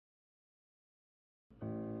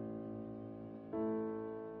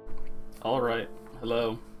Alright,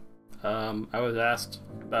 hello. I was asked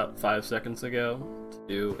about 5 seconds ago to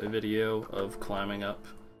do a video of climbing up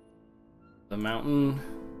the mountain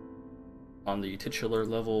on the titular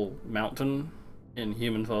level mountain in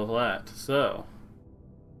Human Fall Flat. So,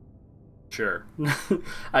 sure.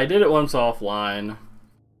 I did it once offline.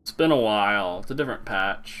 It's been a while. It's a different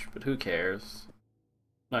patch, but who cares?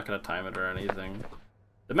 Not gonna time it or anything.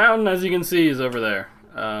 The mountain, as you can see, is over there.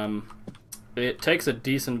 It takes a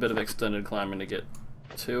decent bit of extended climbing to get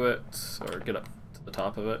to it, or get up to the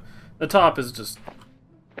top of it. The top is just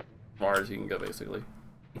as far as you can go, basically.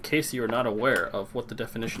 In case you are not aware of what the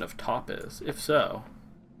definition of top is, if so,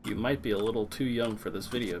 you might be a little too young for this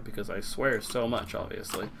video, because I swear so much,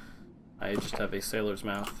 obviously. I just have a sailor's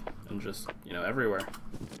mouth, and just, you know, everywhere.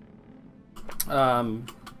 So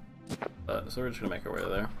we're just gonna make our way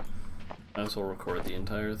there. Might as well record the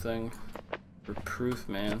entire thing. For proof,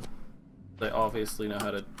 man. They obviously know how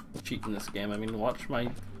to cheat in this game. I mean, watch my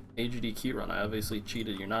AGDQ run. I obviously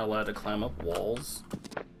cheated. You're not allowed to climb up walls.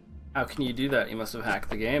 How can you do that? You must have hacked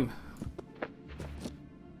the game.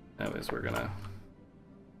 Anyways, we're gonna...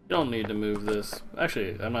 You don't need to move this.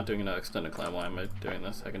 Actually, I'm not doing an extended climb. Why am I doing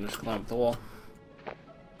this? I can just climb up the wall.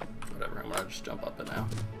 Whatever, I'm gonna just jump up it now.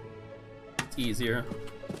 It's easier.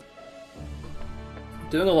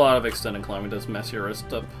 Doing a lot of extended climbing does mess your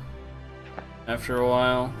wrist up after a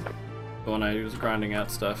while. When I was grinding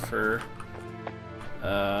out stuff for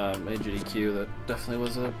AGDQ, that definitely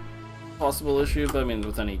was a possible issue, but I mean,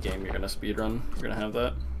 with any game you're gonna speedrun, you're gonna have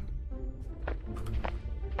that.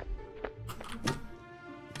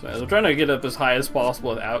 So I'm trying to get up as high as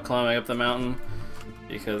possible without climbing up the mountain,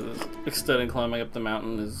 because extended climbing up the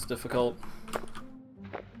mountain is difficult.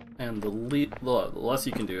 And the less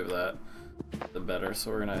you can do of that, the better.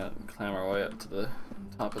 So we're gonna climb our way up to the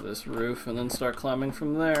top of this roof and then start climbing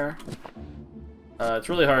from there. It's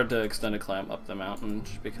really hard to extended climb up the mountain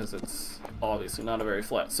just because it's obviously not a very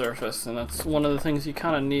flat surface, and that's one of the things you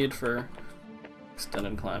kind of need for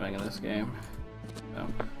extended climbing in this game. So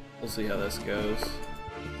we'll see how this goes.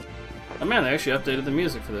 Oh man, they actually updated the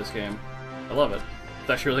music for this game. I love it.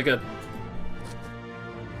 It's actually really good.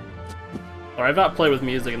 Or I've not played with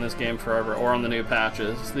music in this game forever, or on the new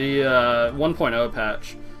patches. The 1.0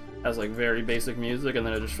 patch has like very basic music, and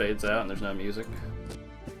then it just fades out and there's no music.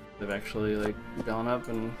 They've actually like gone up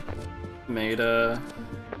and made I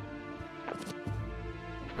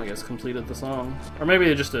guess completed the song. Or maybe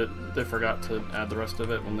they just they forgot to add the rest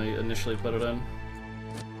of it when they initially put it in.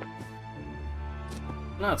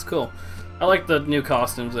 No, it's cool. I like the new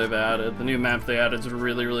costumes they've added. The new map they added is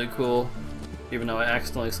really, really cool. Even though I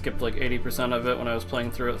accidentally skipped like 80% of it when I was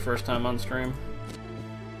playing through it the first time on stream.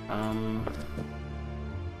 But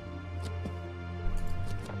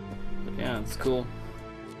yeah, it's cool.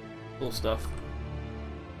 Cool stuff.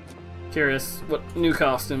 Curious what new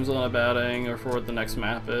costumes they'll end up adding, or for what the next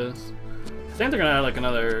map is. I think they're gonna add like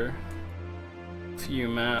another few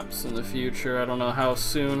maps in the future. I don't know how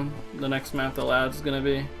soon the next map they'll add is gonna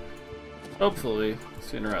be. Hopefully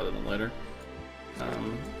sooner rather than later.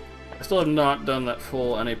 I still have not done that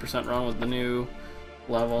full N8% run with the new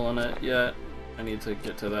level in it yet. I need to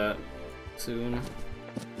get to that soon.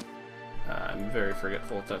 I'm very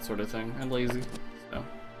forgetful with that sort of thing, and lazy, so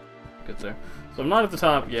get there. So I'm not at the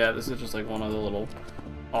top yet. This is just like one of the little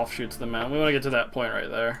offshoots of the mountain. We want to get to that point right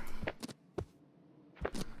there.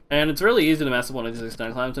 And it's really easy to mess up one of these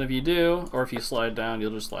extended climbs, and if you do, or if you slide down,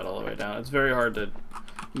 you'll just slide all the way down. It's very hard to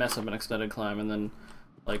mess up an extended climb and then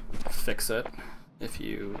like fix it if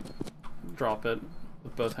you drop it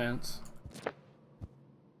with both hands.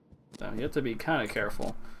 So you have to be kind of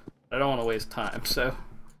careful. I don't want to waste time, so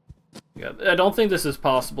yeah, I don't think this is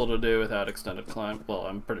possible to do without extended climb. Well,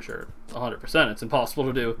 I'm pretty sure 100% it's impossible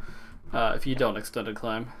to do if you don't extended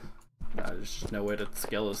climb. There's just no way to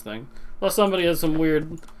scale this thing. Unless somebody has some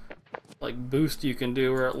weird like boost you can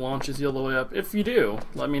do where it launches you all the way up. If you do,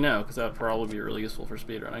 let me know, because that would probably be really useful for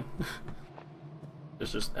speedrunning.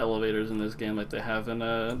 There's just elevators in this game like they have in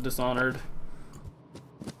Dishonored,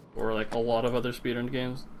 or like a lot of other speedrun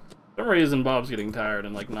games. For some reason Bob's getting tired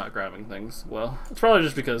and like not grabbing things. Well, it's probably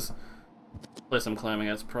just because the place I'm climbing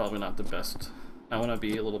at is probably not the best. I want to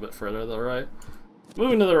be a little bit further to the right.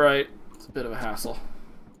 Moving to the right, it's a bit of a hassle.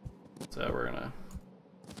 So we're gonna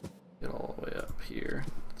get all the way up here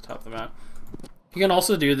at the top of the map. You can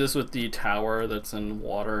also do this with the tower that's in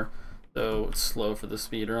water, though it's slow for the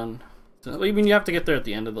speedrun. So, I mean, you have to get there at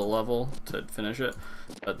the end of the level to finish it,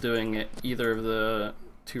 but doing it either of the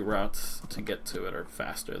two routes to get to it are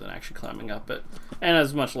faster than actually climbing up it, and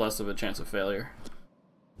has much less of a chance of failure.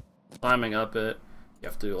 Climbing up it, you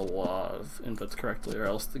have to do a lot of inputs correctly, or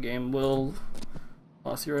else the game will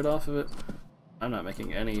Toss you right off of it. I'm not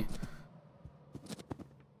making any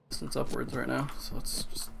distance upwards right now, so let's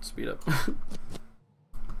just speed up.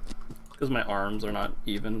 Because my arms are not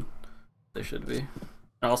even. They should be.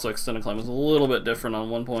 And also, extended climb is a little bit different on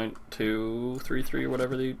 1.233 or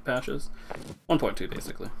whatever the patch is. 1.2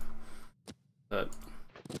 basically. But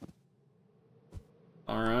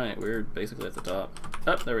alright, we're basically at the top.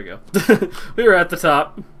 Oh, there we go. We were at the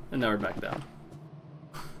top, and now we're back down.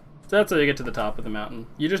 So that's how you get to the top of the mountain.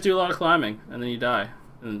 You just do a lot of climbing, and then you die.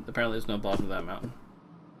 And apparently there's no bottom of that mountain.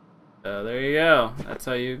 So there you go. That's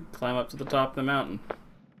how you climb up to the top of the mountain.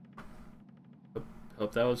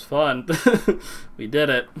 Hope that was fun. We did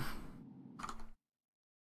it.